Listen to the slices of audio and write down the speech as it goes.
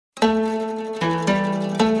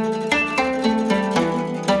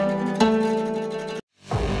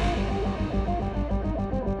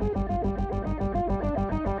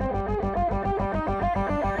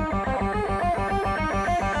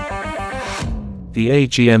The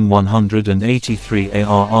AGM-183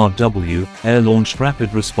 ARRW, Air-Launched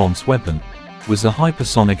Rapid Response Weapon, was a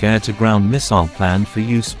hypersonic air-to-ground missile planned for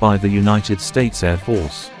use by the United States Air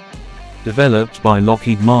Force. Developed by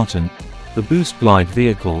Lockheed Martin, the boost glide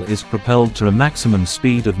vehicle is propelled to a maximum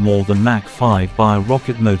speed of more than Mach 5 by a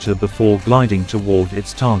rocket motor before gliding toward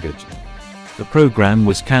its target. The program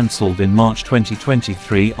was cancelled in March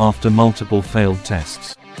 2023 after multiple failed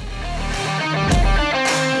tests.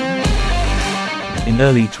 In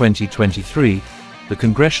early 2023, the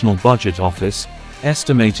Congressional Budget Office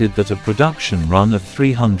estimated that a production run of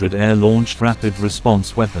 300 air-launched rapid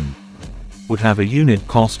response weapon would have a unit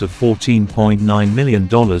cost of $14.9 million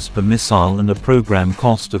per missile and a program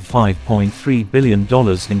cost of $5.3 billion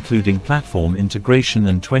including platform integration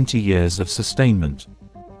and 20 years of sustainment.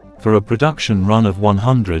 For a production run of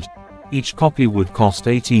 100, each copy would cost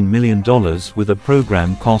 $18 million with a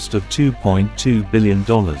program cost of $2.2 billion.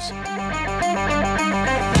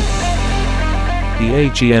 The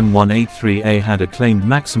AGM-183A had a claimed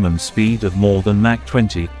maximum speed of more than Mach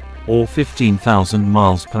 20, or 15,000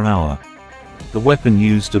 miles per hour. The weapon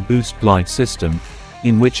used a boost glide system,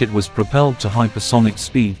 in which it was propelled to hypersonic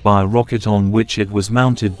speed by a rocket on which it was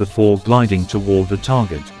mounted before gliding toward a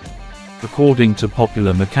target. According to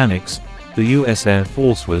Popular Mechanics, the U.S. Air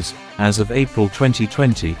Force was, as of April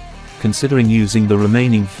 2020, considering using the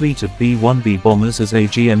remaining fleet of B-1B bombers as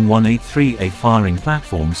AGM-183A firing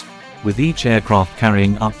platforms, with each aircraft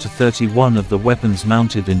carrying up to 31 of the weapons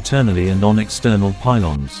mounted internally and on external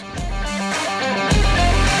pylons.